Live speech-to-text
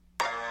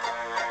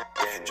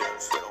banjo,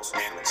 fiddles,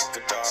 mandolins,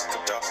 guitar,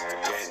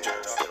 banjo,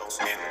 fiddles,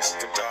 mandolins,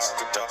 guitar,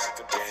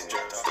 banjo,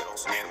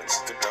 fiddles,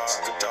 mandolins, guitar,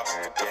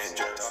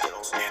 banjo,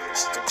 fiddles,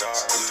 mandolins, guitar,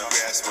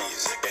 bluegrass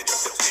music, banjo,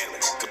 fiddles,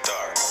 mandolins,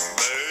 guitar,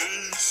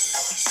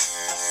 bass,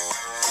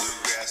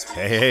 bluegrass.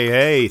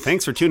 Hey,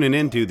 thanks for tuning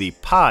in to the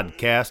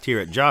podcast here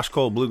at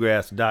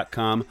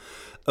joshcolebluegrass.com.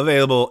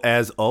 Available,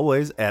 as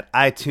always, at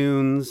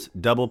iTunes,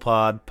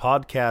 DoublePod,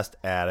 Podcast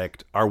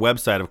Addict, our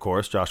website, of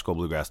course,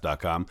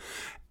 joshcolebluegrass.com,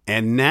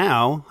 and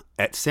now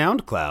at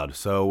SoundCloud.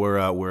 So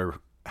we're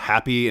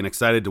happy and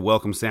excited to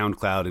welcome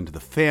SoundCloud into the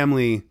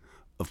family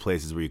of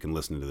places where you can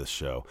listen to this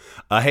show.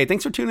 Hey,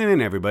 thanks for tuning in,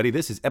 everybody.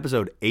 This is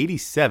episode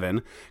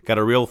 87. Got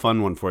a real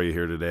fun one for you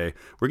here today.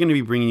 We're going to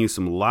be bringing you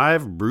some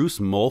live Bruce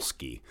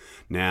Molsky.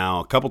 Now,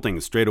 a couple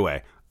things straight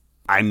away.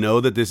 I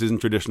know that this isn't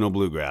traditional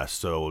bluegrass,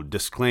 so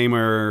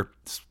disclaimer,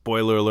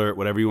 spoiler alert,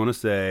 whatever you want to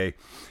say.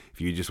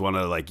 If you just want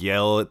to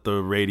yell at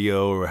the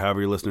radio or however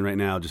you're listening right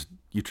now, just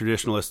you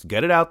traditionalists,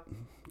 get it out.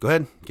 Go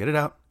ahead, get it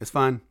out. It's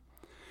fine.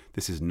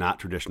 This is not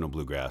traditional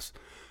bluegrass.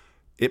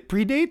 It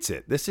predates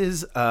it. This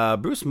is,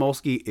 Bruce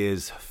Molsky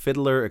is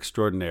fiddler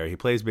extraordinaire. He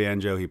plays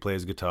banjo, he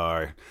plays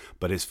guitar,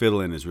 but his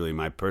fiddling is really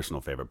my personal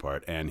favorite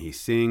part, and he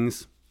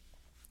sings.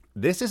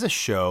 This is a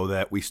show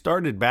that we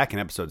started back in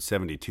episode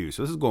 72,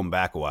 so this is going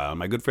back a while. And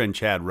my good friend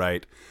Chad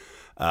Wright,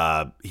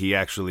 he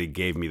actually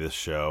gave me this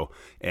show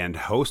and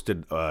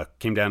hosted,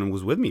 came down and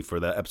was with me for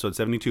the episode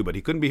 72, but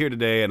he couldn't be here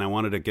today, and I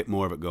wanted to get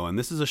more of it going.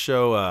 This is a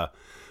show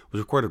was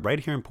recorded right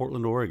here in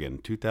Portland, Oregon,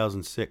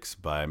 2006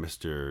 by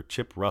Mr.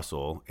 Chip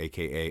Russell,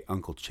 a.k.a.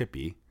 Uncle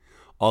Chippy,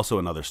 also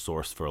another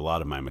source for a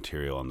lot of my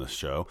material on this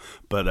show.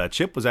 But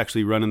Chip was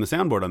actually running the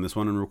soundboard on this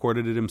one and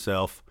recorded it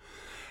himself.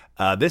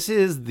 This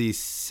is the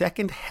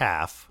second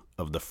half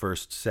of the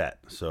first set.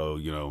 So,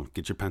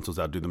 get your pencils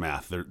out, do the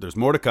math. There's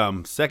more to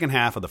come. Second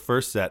half of the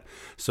first set.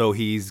 So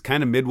he's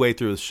kind of midway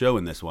through the show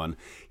in this one.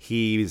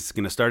 He's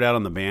going to start out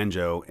on the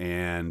banjo.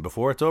 And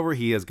before it's over,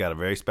 he has got a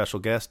very special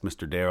guest,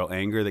 Mr. Darol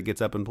Anger, that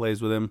gets up and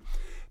plays with him.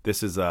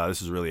 This is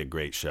really a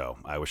great show.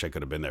 I wish I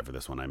could have been there for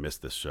this one. I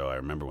missed this show. I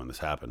remember when this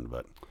happened,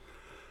 but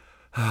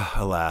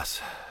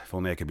alas, if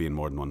only I could be in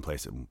more than one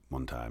place at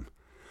one time.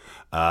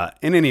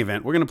 In any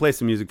event, we're going to play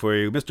some music for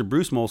you. Mr.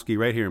 Bruce Molsky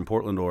right here in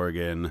Portland,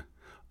 Oregon,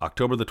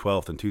 October the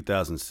 12th in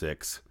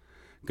 2006.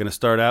 Going to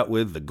start out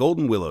with The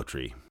Golden Willow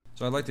Tree.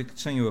 So I'd like to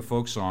sing you a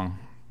folk song.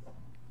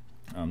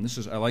 I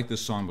like this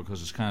song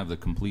because it's kind of the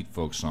complete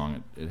folk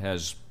song. It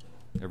has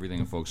everything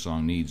a folk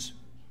song needs.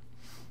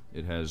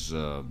 It has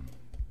a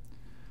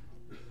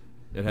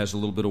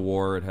little bit of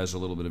war. It has a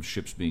little bit of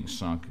ships being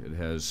sunk. It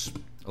has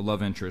a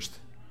love interest.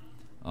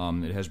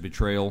 It has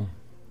betrayal.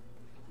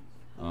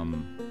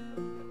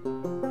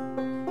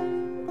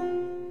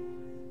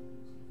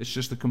 It's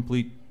just a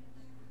complete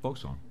folk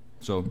song.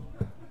 So,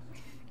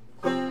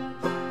 and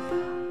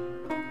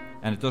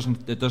it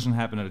doesn't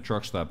happen at a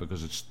truck stop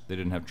because they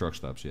didn't have truck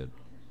stops yet.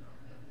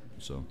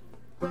 So,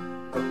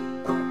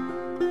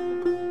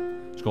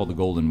 it's called The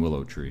Golden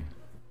Willow Tree.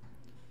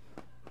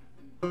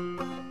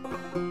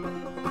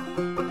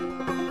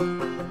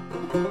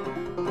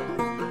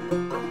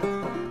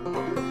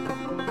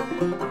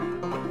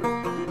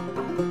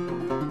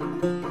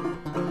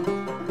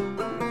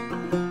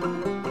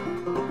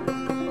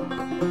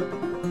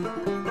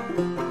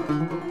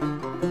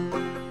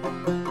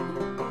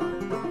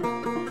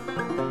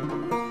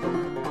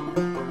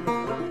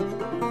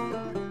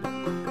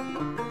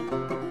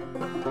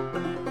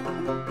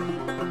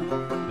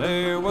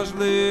 There was a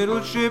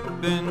little ship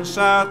in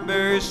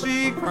Southbury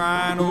Sea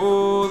crying,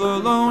 oh, the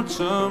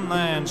lonesome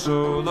land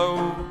so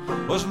low.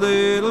 Was a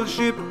little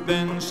ship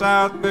in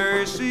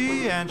Southbury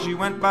Sea, and she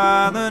went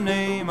by the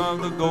name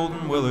of the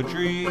Golden Willow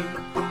Tree.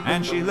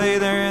 And she lay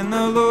there in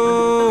the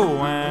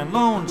low and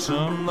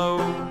lonesome low,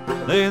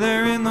 lay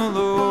there in the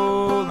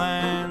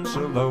lowland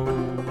so low.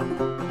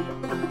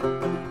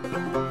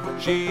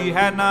 She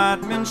had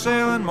not been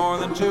sailing more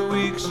than 2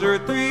 weeks or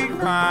 3,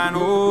 crying,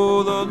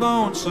 oh, the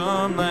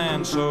lonesome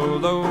land so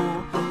low.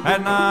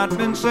 Had not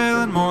been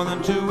sailing more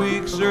than 2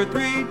 weeks or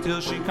 3, till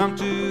she come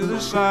to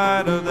the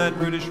side of that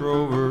British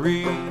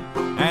rovery.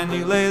 And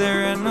he lay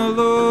there in the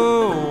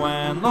low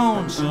and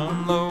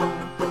lonesome low,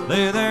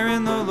 lay there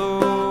in the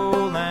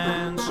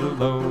lowland so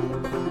low.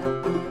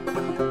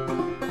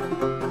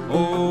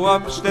 Oh,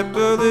 up stepped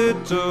a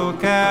little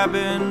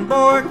cabin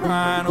boy,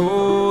 crying,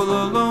 oh,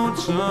 the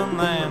lonesome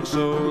land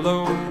so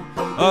low.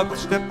 Up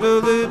stepped a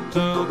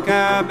little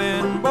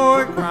cabin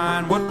boy,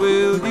 crying, what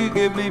will you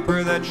give me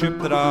for that ship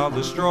that I'll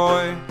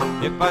destroy?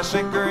 If I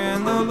sink her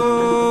in the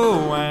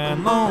low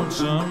and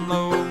lonesome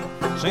low,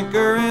 sink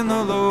her in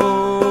the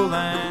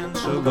lowland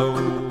so low.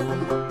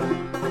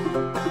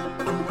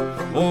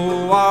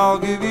 Oh, I'll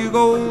give you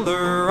gold,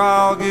 or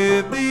I'll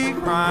give thee,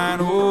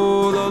 crying,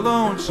 oh, the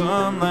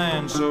lonesome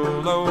land so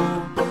low.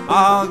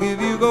 I'll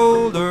give you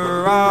gold,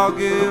 or I'll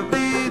give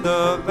thee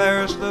the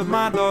fairest of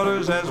my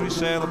daughters as we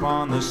sail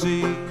upon the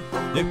sea.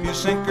 If you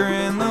sink her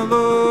in the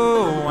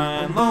low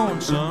and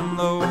lonesome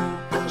low,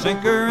 sink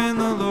her in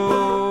the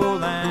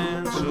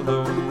lowland so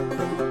low.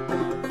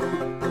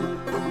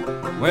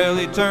 Well,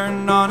 he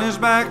turned on his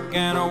back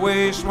and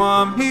away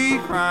swam he,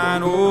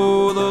 crying,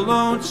 oh, the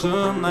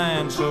lonesome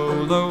land so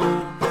low.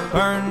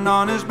 Turned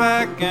on his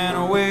back and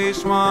away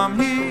swam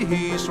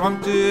he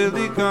swam till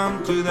he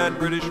come to that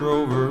British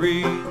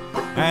rovery.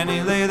 And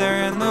he lay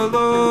there in the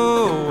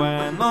low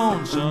and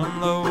lonesome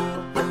low,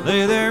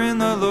 lay there in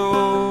the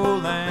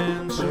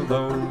lowland so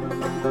low.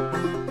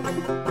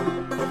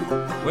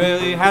 Well,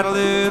 he had a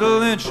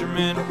little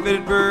instrument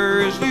fitted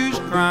for his use,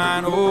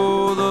 crying,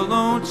 oh, the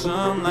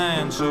lonesome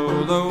land so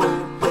low.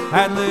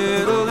 Had a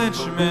little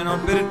instrument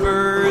on fitted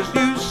for his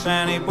use,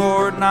 and he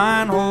bored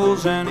 9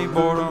 holes, and he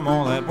bored them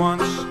all at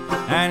once.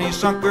 And he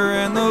sunk her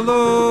in the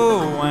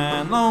low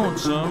and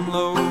lonesome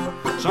low,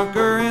 sunk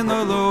her in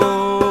the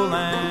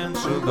lowland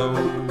so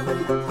low.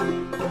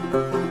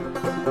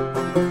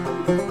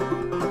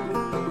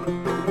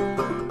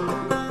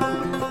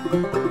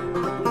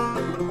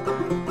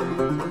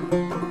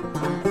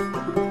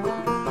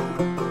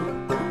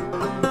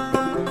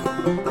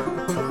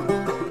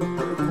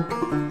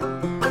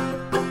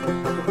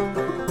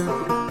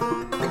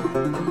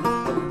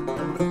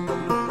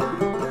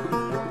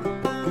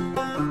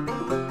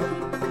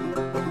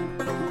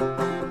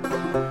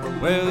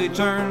 Well, he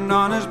turned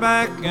on his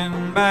back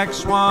and back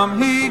swam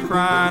he,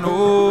 crying,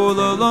 oh,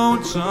 the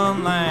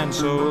lonesome land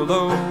so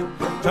low.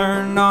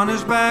 Turned on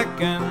his back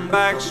and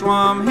back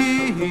swam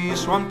he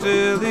swam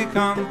till he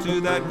come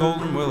to that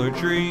golden willow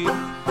tree.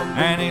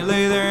 And he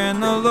lay there in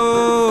the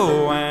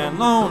low and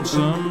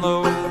lonesome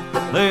low,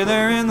 lay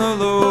there in the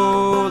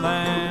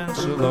lowland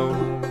so low.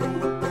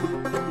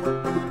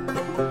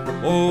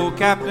 Oh,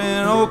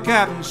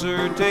 Captain,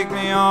 sir, take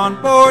me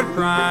on board,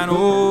 crying,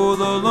 oh,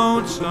 the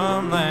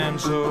lonesome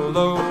land so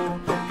low.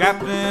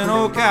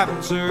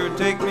 Captain, sir,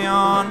 take me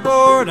on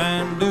board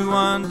and do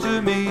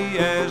unto me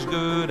as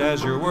good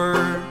as your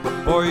word.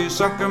 For you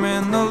sunk 'em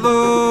in the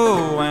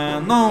low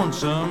and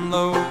lonesome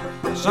low,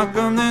 sunk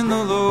 'em in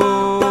the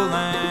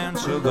lowland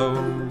so low.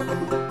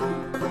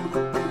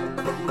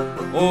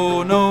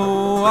 Oh,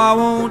 no, I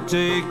won't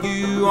take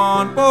you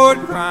on board,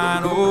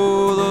 crying,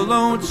 oh, the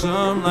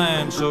lonesome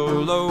land so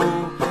low.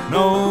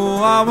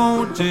 No, I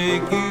won't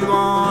take you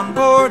on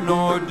board,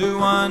 nor do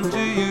unto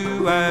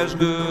you as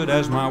good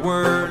as my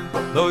word.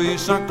 Though you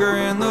sunk her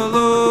in the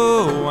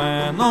low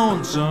and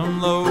lonesome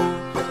low,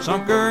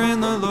 sunk her in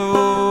the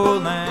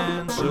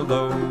lowland so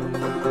low.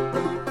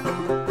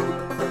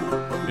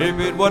 If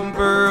it wasn't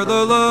for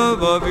the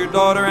love of your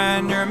daughter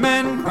and your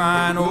men,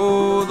 crying,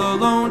 oh, the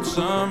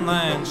lonesome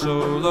land so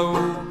low.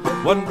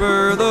 Wasn't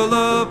for the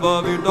love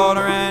of your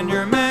daughter and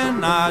your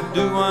men, I'd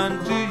do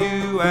unto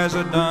you as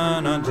I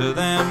done unto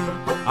them.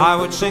 I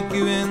would sink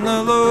you in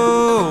the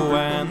low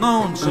and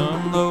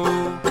lonesome low,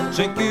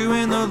 sink you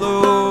in the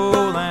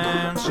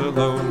lowland so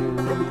low.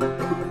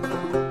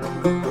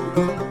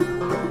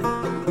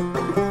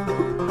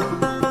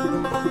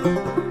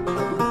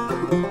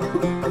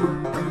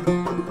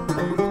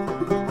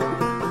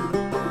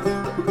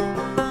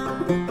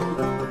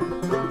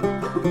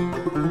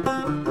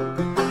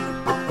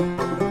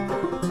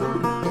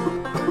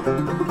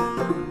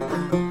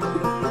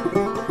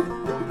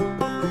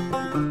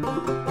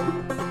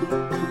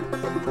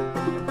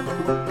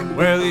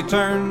 Well, he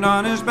turned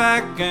on his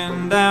back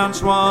and down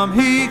swam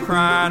he,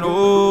 crying,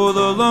 oh,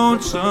 the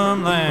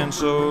lonesome land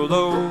so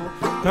low.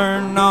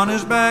 Turned on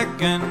his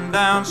back and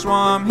down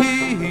swam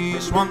he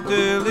swam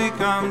till he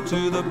come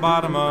to the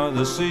bottom of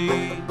the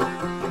sea.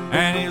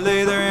 And he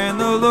lay there in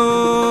the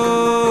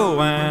low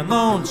and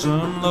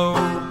lonesome low,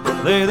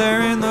 lay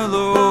there in the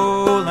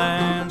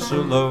lowland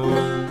so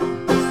low.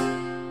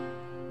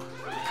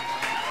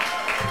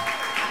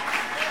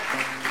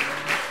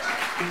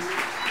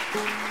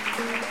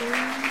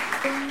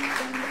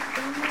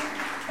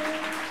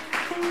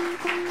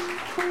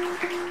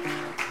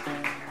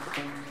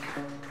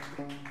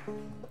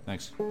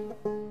 Thanks.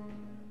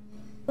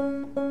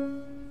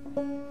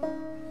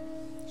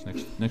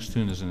 This next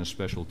tune is in a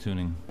special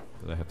tuning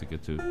that I have to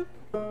get to.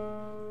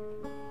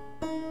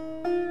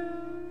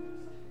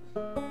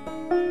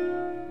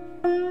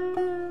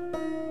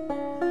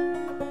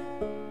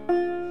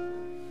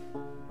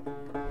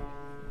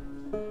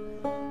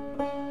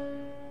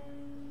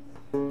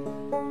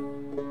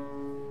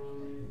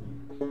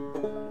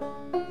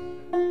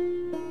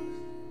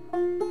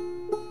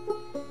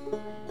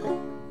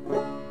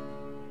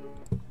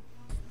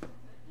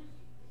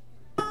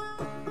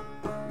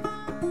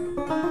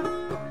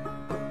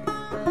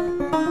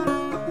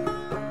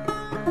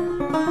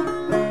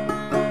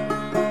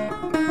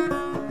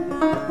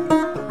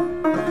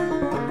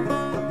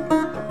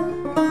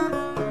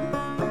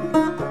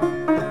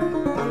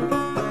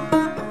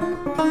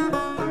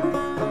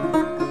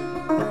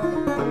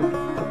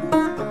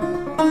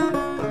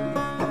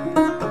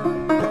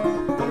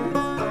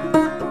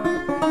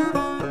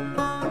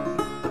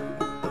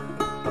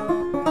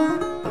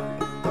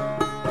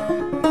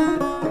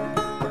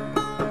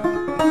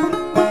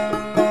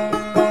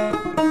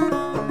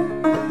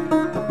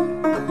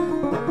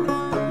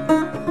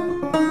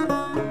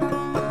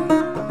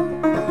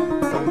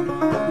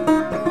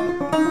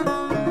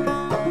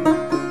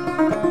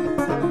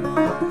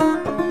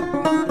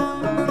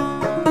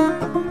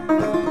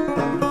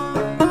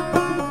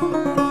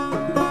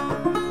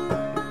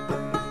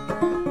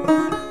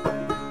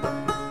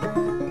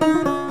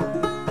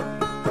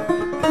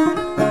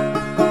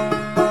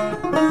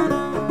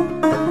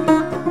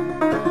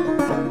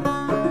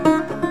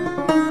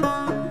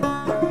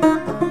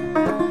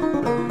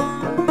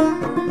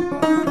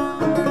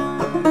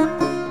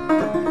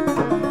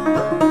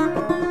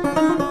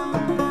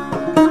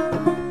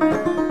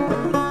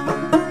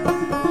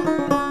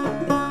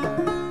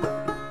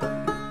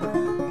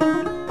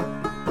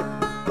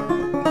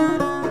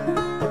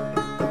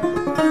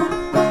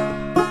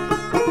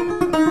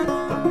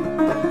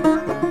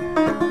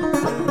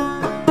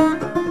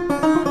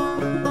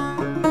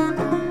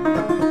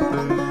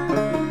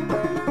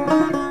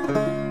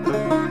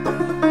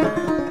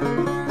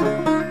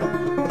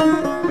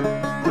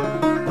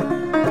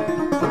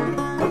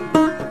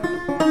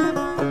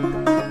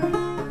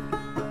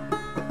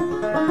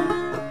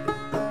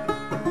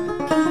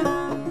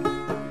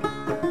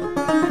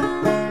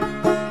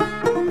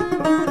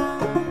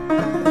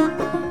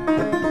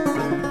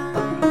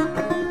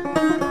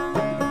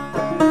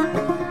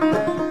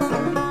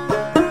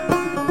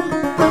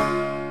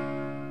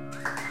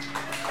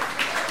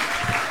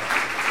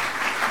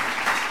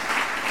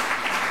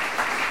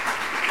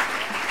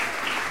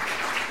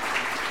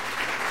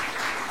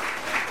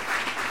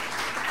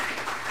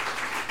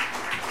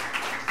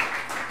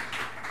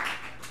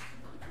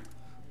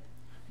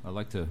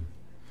 to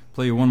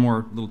play you one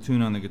more little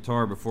tune on the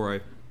guitar before I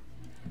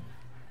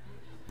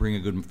bring a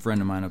good friend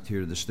of mine up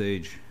here to the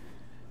stage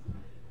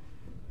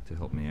to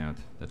help me out.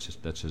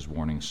 That's his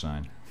warning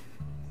sign.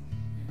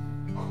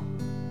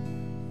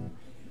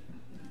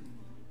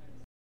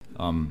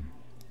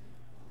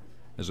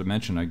 As I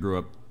mentioned, I grew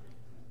up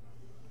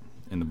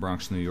in the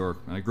Bronx, New York.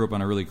 I grew up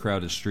on a really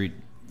crowded street,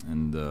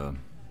 and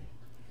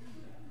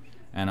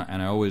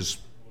I always,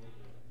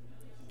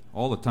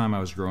 all the time I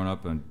was growing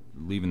up and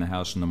leaving the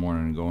house in the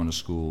morning and going to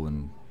school,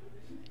 and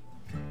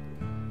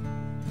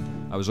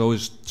I was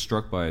always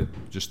struck by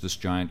just this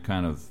giant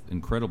kind of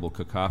incredible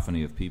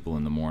cacophony of people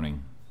in the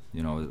morning.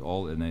 You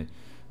know,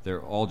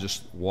 they're all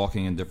just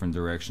walking in different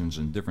directions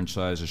and different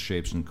sizes,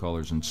 shapes, and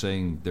colors, and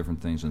saying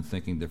different things and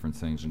thinking different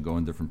things and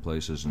going different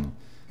places,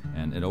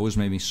 and it always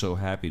made me so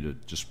happy to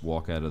just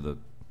walk out of the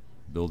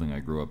building I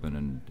grew up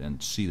in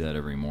and see that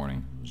every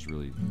morning. It was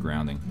really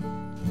grounding.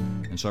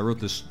 And so I wrote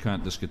this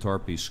guitar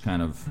piece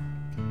kind of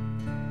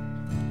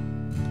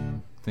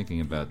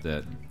thinking about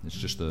that. It's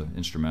just an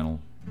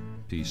instrumental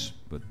piece,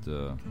 but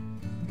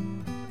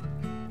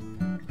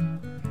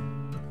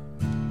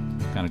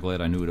kind of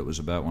glad I knew what it was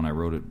about when I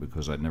wrote it,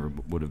 because I never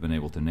would have been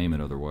able to name it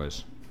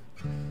otherwise.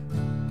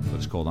 But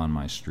it's called On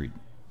My Street.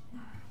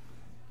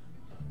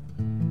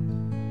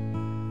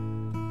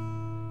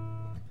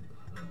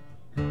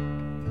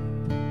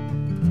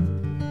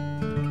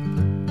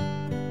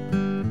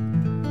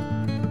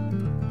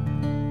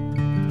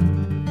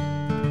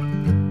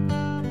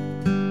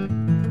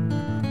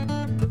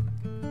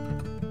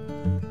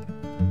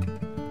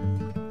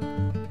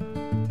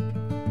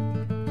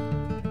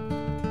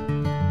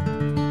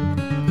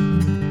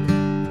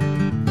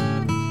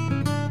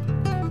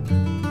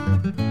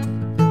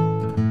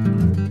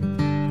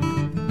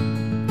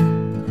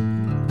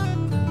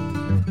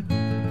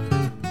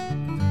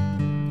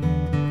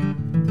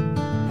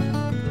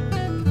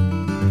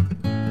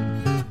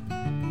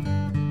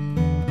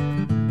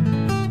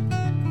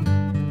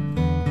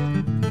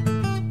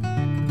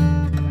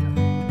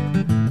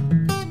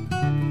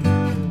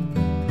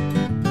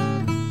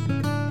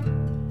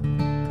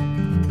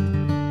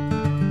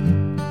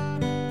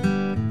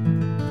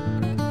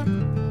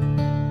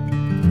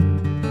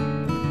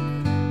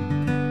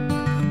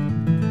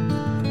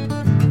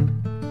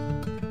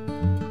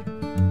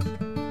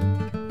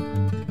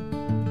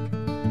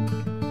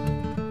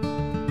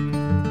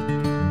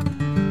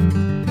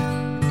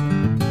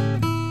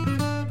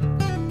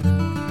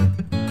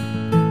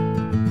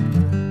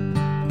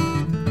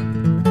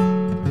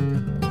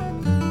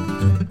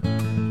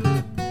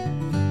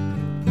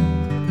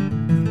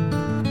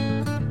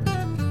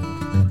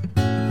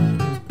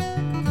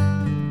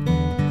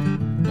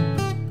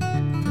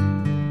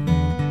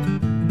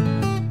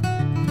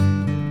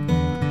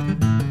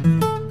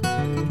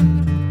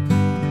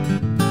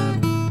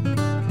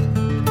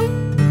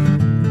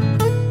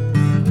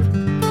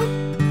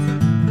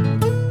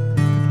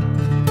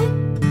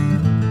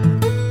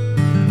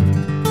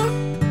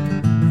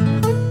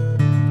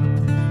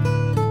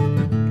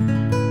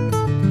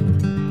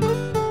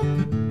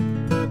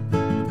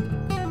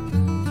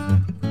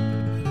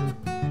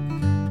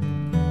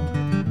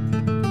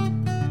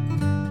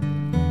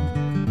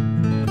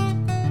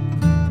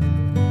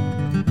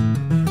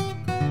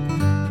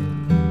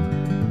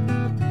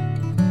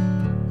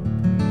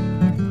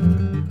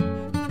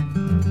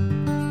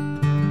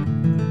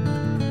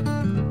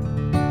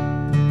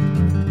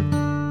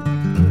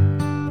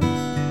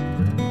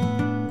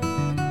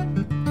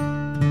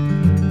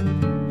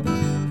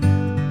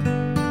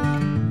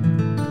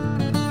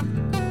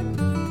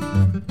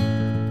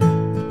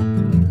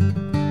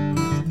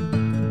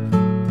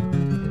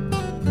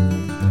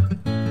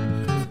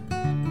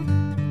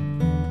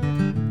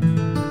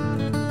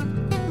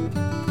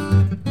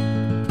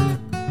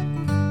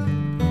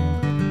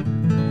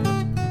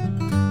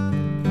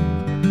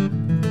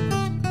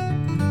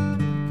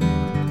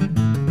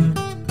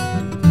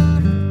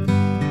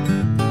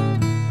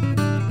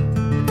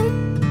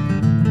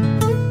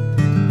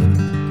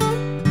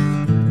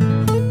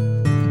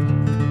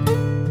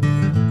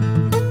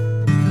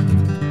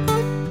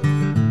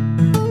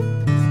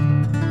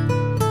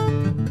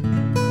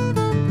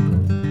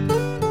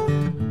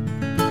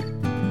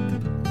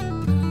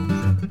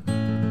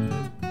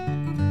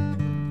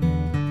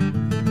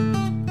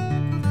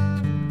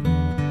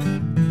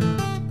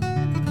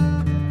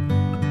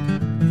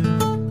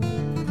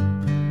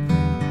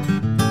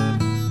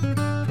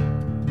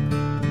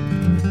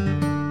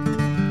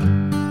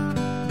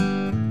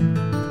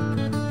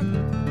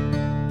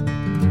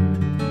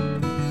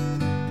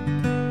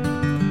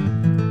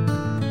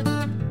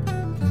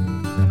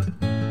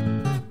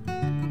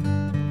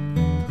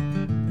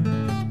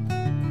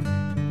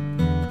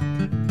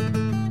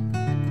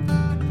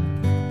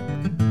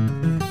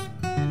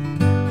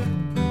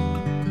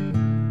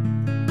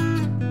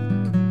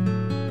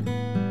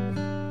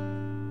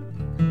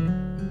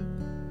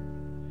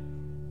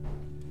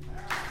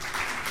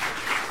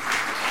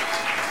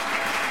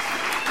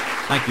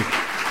 Thank you.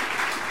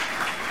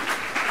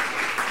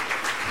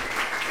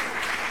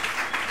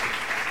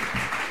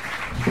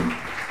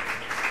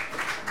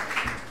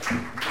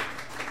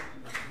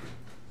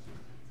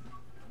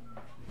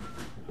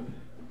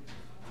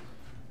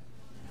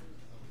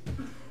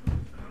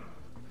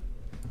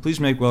 Please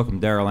make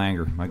welcome Darol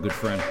Anger, my good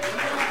friend.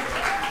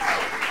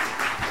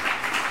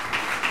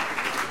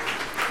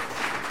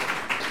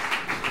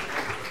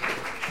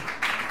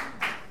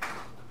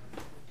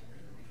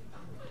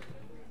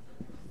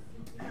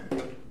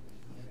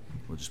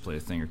 We'll just play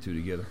a thing or two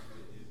together.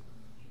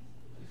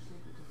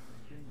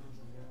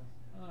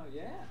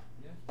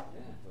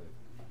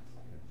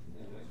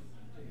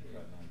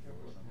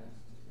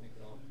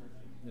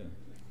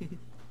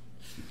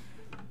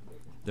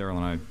 Darol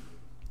and I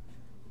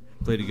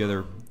play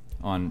together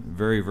on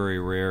very, very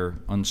rare,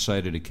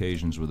 unsighted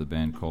occasions with a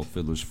band called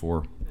Fiddler's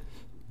Four,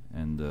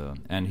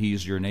 and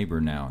he's your neighbor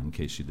now, in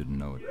case you didn't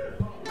know it.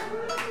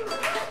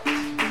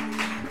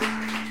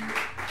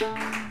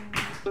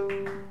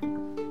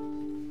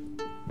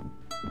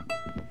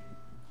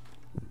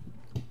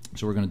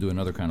 So we're going to do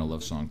another kind of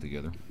love song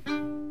together.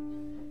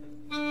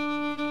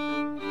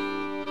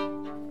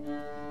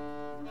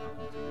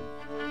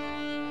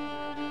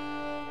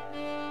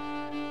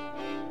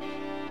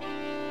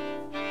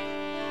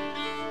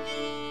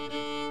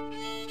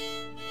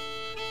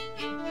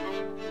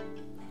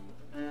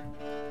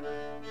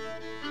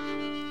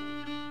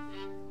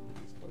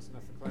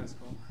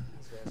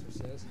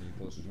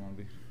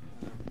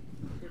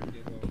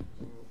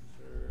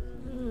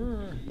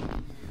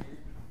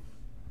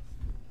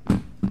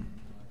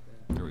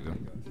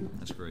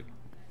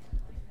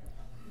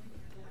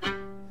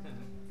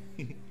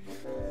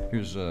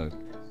 Here's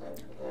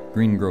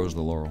Green Grows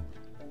the Laurel.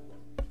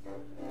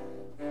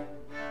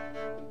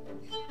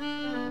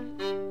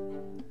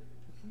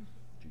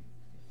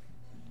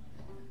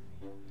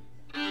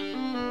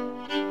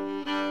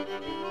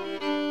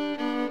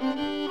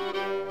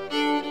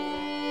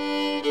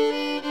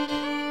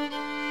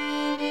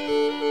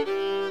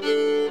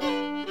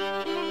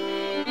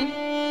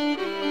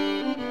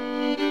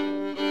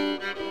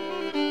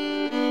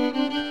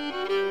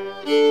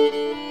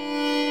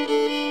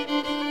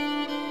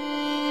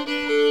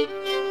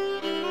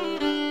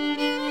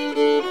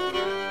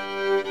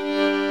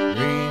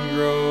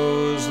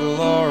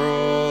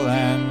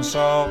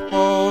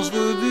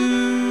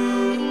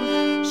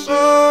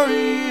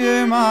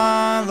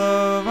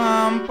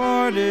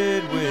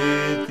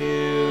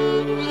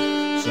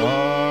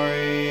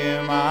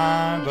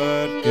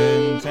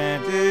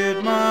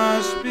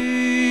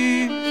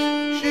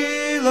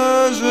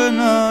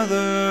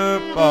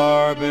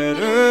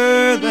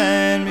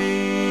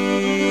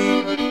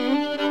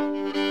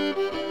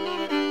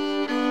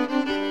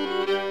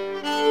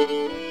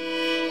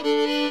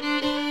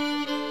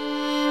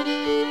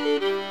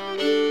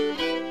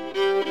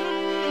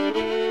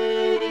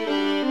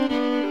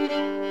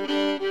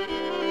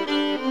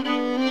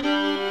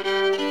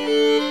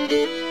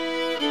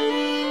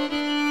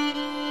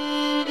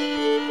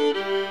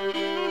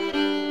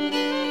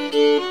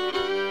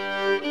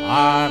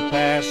 I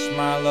passed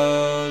my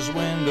love's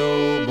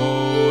window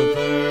both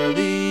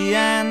early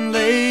and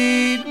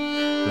late.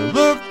 The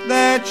look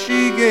that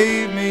she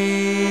gave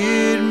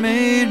me, it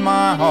made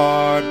my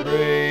heart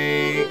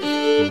break.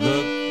 The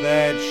look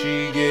that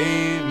she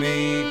gave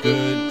me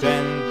could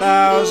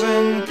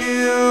 10,000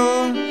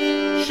 kill.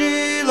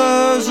 She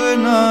loves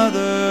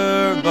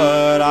another,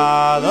 but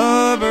I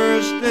love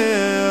her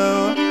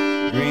still.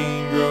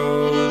 Green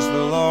grows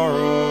the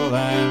laurel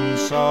and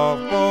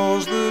soft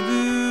falls the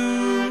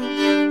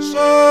dew.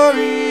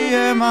 Sorry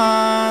am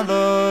I,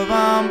 love,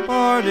 I'm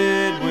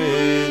parted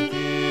with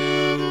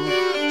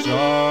you.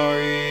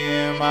 Sorry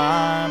am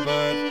I,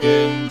 but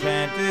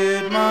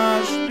contented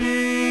must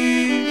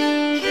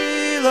be.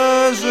 She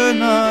loves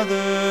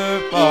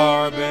another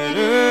far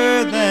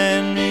better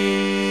than me.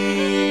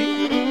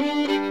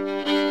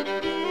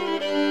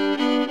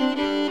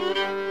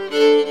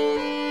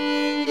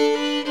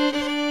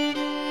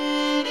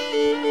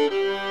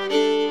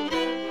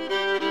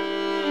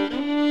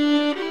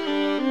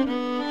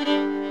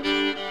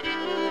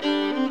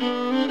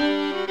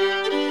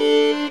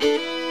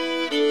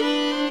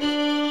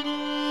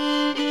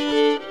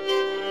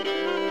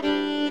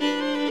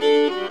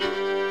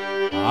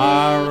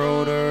 I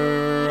wrote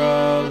her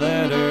a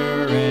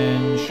letter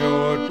in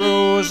short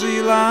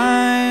rosy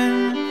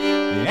line.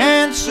 The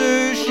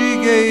answer she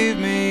gave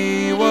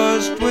me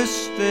was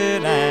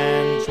twisted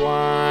and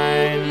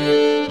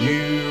twined.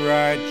 You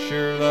write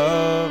your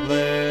love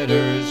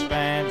letters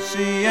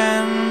fancy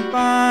and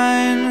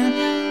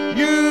fine.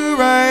 You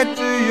write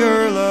to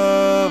your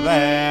love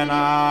and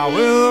I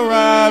will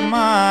write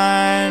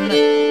mine.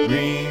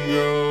 Green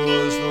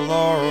grows the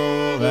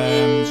laurel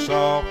and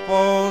soft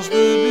falls the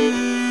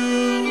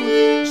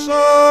dew.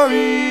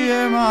 Sorry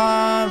am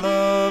I,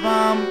 love,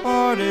 I'm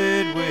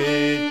parted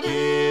with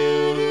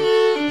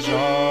you.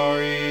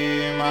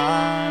 Sorry am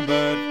I,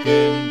 but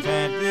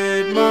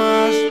contented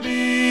must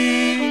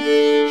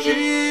be.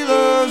 She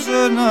loves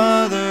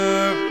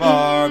another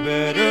far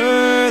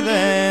better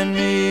than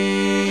me.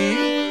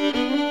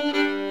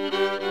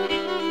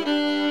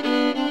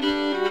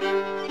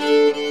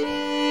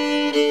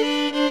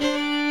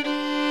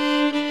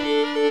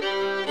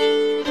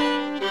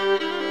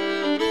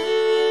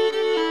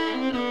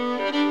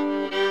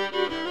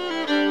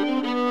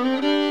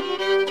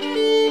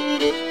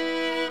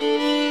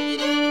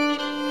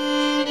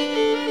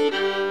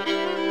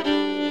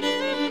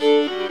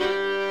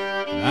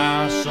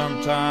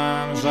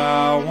 times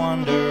I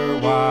wonder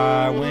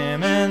why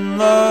women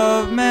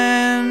love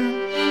men,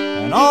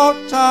 and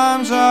oft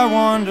times I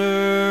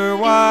wonder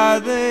why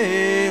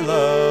they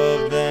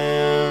love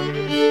them.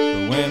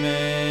 The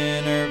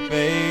women are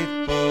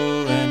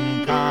faithful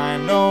and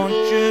kind,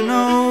 don't you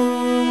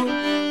know,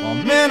 while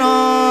men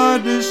are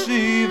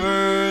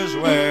deceivers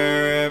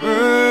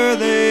wherever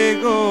they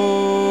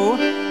go.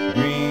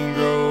 Green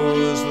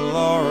grows the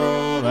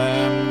laurel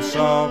and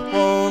soft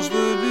falls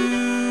the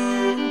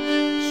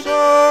dew.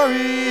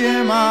 Sorry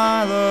am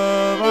I,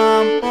 love,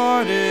 I'm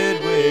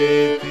parted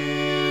with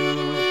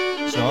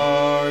you.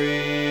 Sorry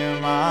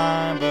am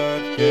I,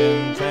 but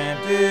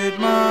contented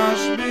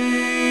must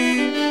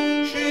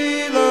be.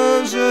 She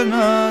loves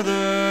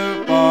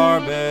another far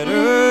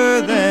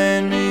better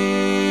than me.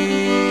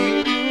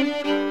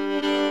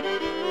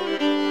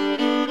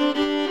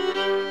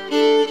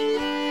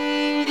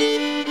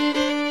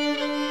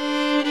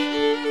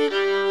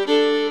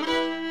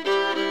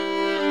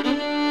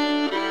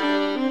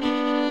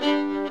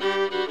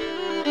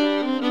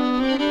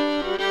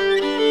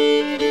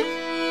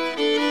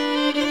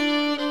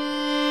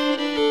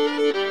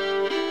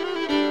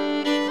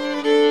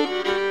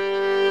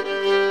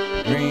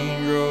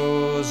 Green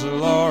grows the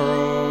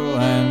laurel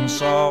and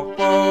soft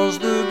falls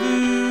the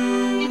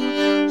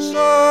dew.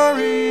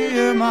 Sorry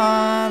am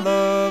I,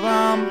 love,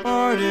 I'm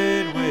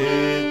parted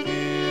with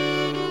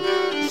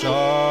you.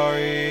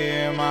 Sorry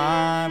am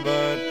I,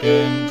 but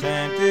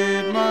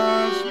contented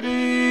must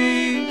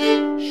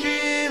be.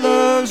 She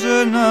loves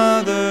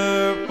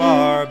another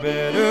far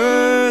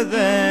better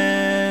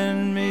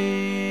than me.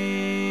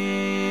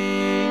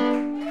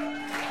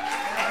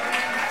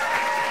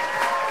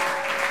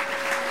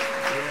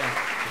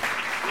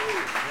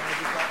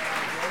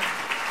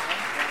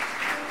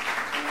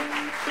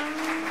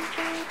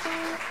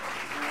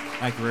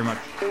 Thank you very much.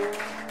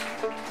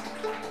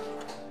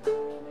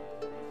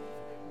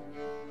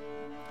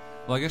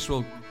 Well, I guess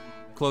we'll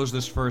close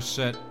this first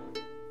set.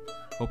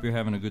 Hope you're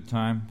having a good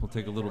time. We'll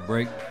take a little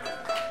break.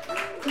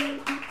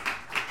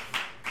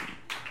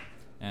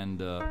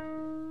 And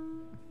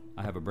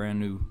I have a brand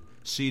new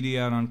CD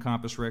out on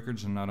Compass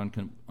Records, and not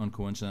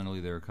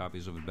uncoincidentally, there are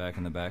copies of it back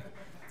in the back.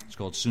 It's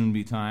called Soon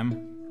Be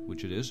Time,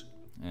 which it is,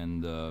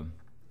 and a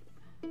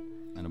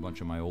bunch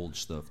of my old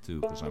stuff,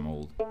 too, because I'm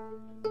old.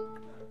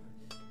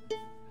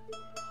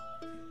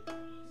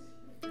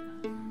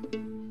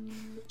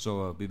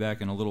 So I'll be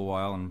back in a little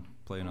while and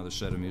play another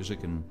set of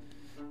music, and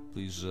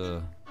please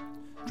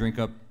drink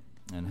up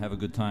and have a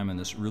good time in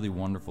this really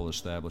wonderful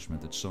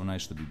establishment. It's so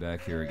nice to be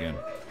back here again.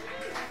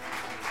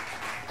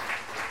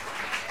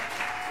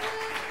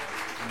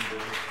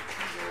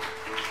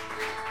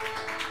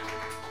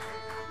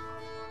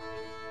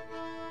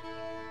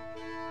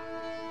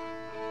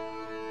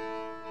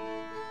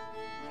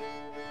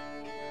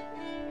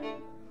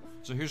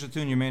 So here's a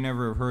tune you may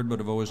never have heard but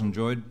have always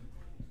enjoyed,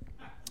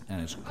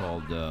 and it's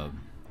called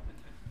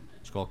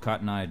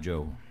Cotton Eye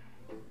Joe.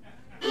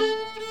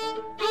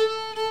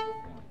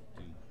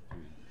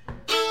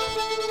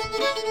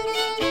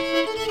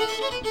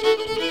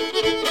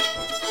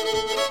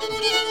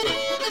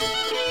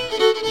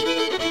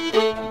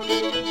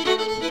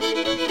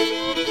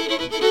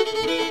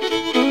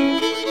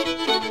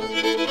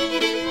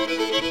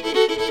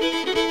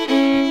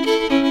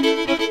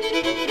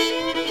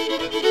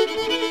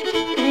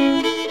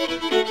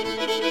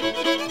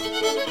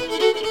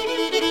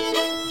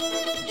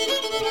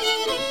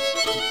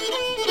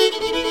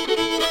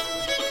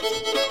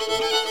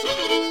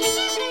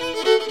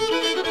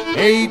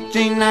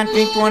 18,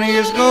 19, 20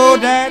 years ago,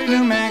 Daddy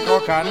knew a man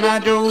called Cotton Eye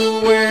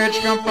Joe. Where'd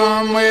you come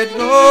from? Where'd you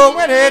go?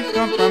 Where did you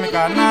come from,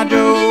 Cotton Eye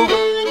Joe?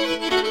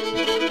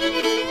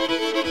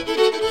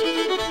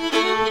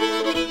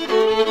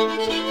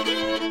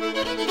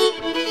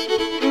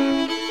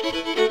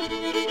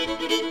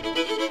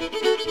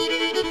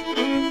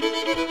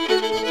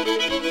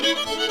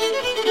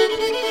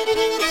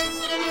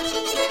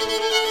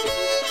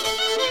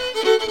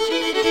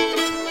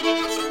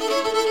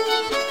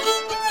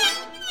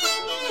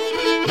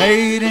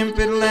 Made him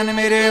fiddle and he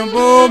made him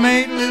bow,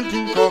 made a little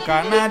tune called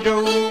Cotton Eye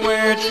Joe.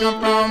 Where'd you come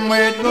from?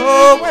 Where'd you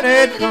go? Where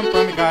did you come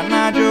from, Cotton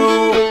Eye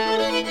Joe?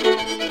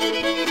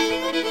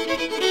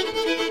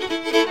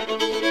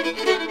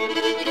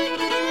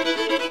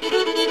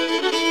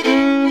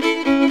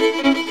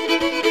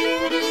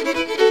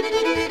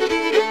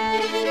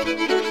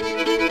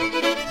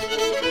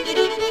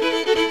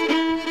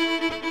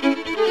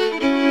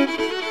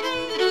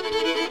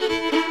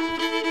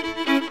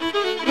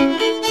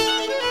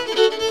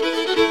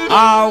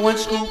 I went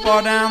to school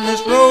far down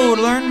this road,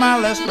 learned my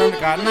lesson from the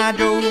Cotton Eye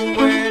Joe.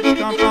 Where'd you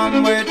come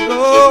from? Where'd you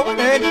go? Where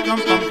did you come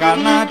from,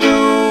 Cotton Eye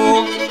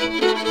Joe?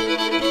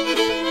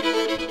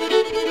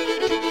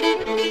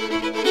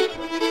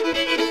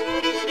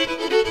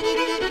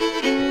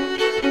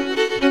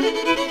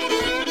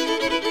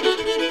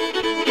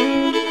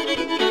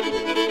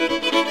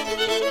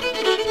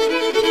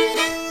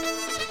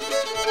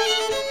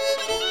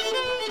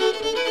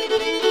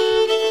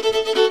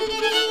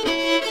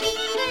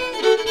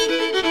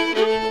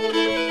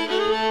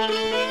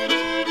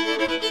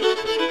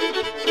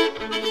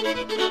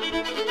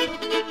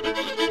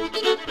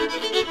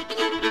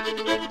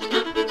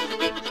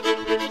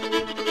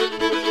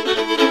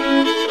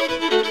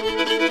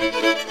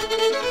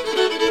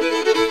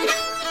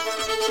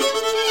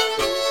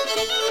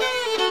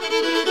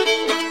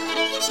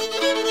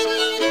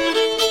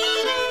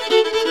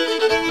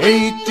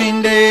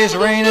 18 days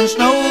of rain and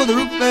snow, the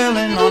roof fell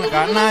in on the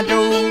Cotton Eye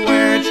Joe.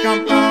 Where'd you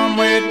come from?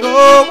 Where'd you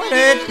go?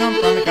 Where'd you come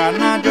from, the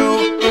Cotton Eye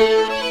Joe?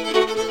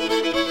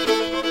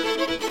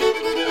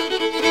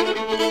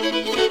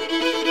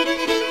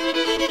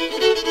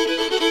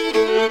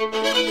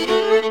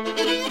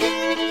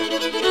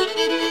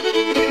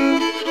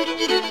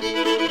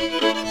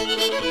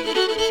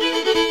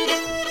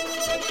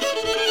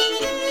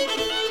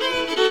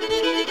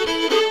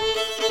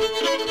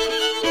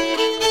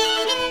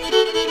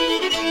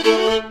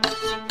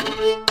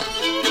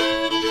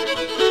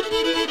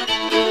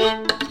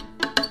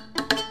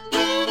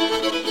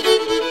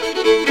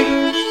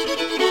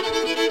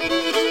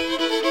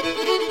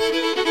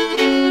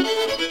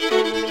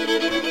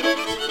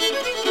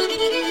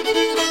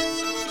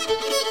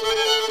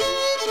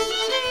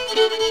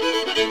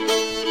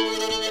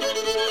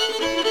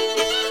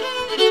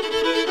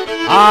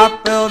 I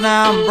fell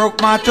down, broke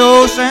my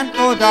toe, sent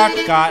for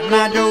Dr. Cotton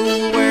Eye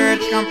Joe.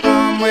 Where'd you come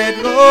from? Where'd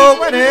you go?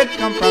 Where did you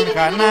come from,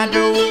 Cotton Eye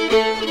Joe?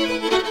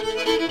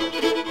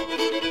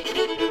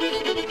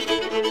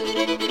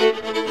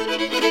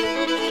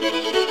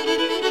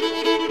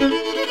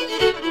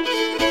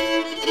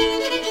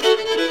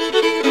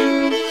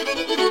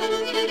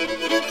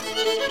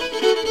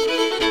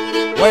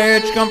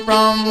 Where'd you come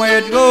from?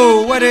 Where'd you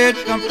go? Where did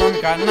you come from,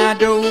 Cotton Eye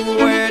Joe?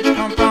 Where'd you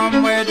come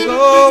from? Where'd you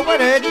go? Where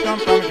did you come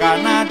from,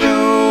 Cotton Eye Joe?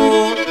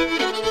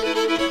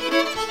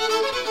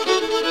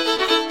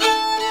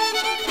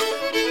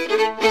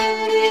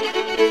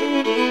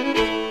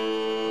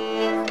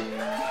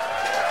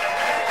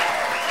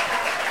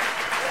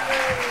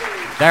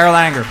 Darol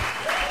Anger.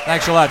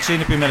 Thanks a lot. See you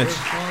in a few minutes.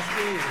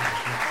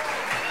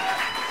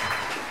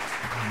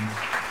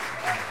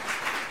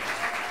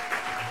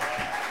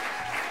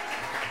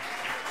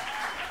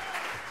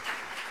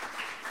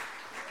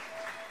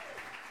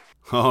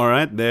 All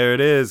right, there it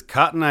is.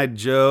 Cotton Eye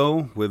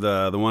Joe with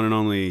the one and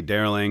only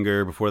Darol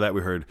Anger. Before that,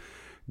 we heard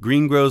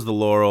Green Grows the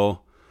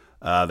Laurel.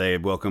 They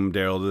welcomed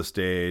Darol to the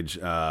stage.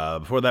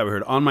 Before that, we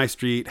heard On My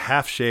Street,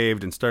 Half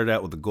Shaved, and started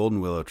out with the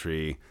Golden Willow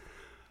Tree.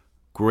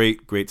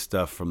 Great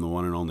stuff from the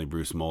one and only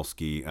Bruce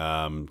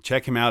Molsky.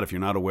 Check him out if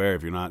you're not aware.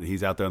 If you're not,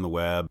 he's out there on the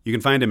web. You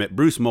can find him at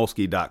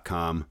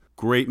brucemolsky.com.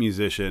 Great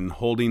musician,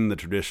 holding the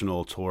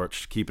traditional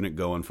torch, keeping it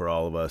going for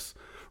all of us.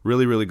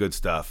 Really good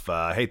stuff.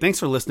 Hey, thanks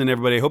for listening,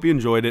 everybody. I hope you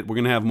enjoyed it. We're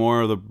going to have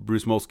more of the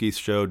Bruce Molsky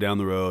show down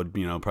the road,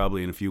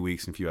 probably in a few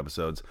weeks, in a few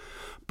episodes.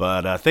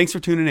 But thanks for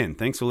tuning in.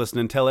 Thanks for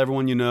listening. Tell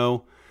everyone you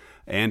know.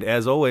 And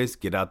as always,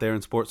 get out there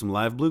and sport some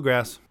live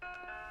bluegrass.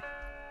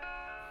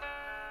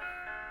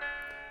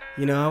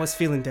 I was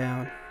feeling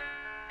down.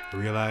 I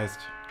realized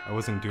I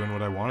wasn't doing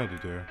what I wanted to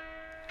do.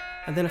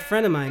 And then a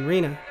friend of mine,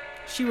 Rena,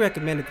 she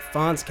recommended the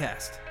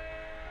Fonzcast.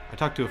 I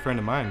talked to a friend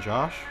of mine,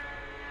 Josh.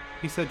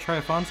 He said try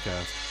a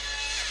Fonzcast.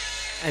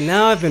 And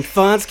now I've been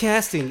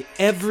Fonzcasting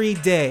every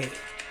day.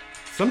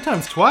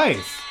 Sometimes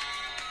twice.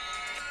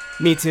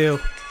 Me too.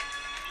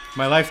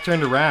 My life's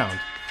turned around.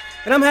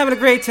 And I'm having a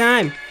great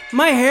time.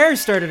 My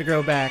hair's started to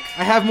grow back.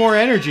 I have more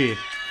energy.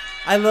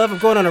 I'm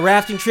going on a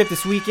rafting trip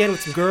this weekend with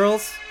some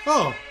girls.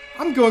 Oh,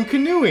 I'm going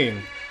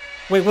canoeing.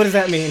 Wait, what does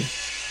that mean?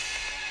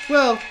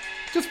 Well,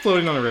 just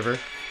floating on a river.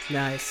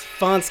 Nice.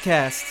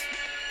 Fonzcast.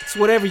 It's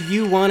whatever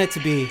you want it to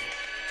be.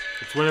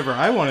 It's whatever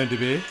I wanted to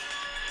be.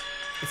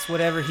 It's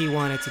whatever he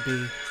wanted to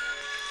be.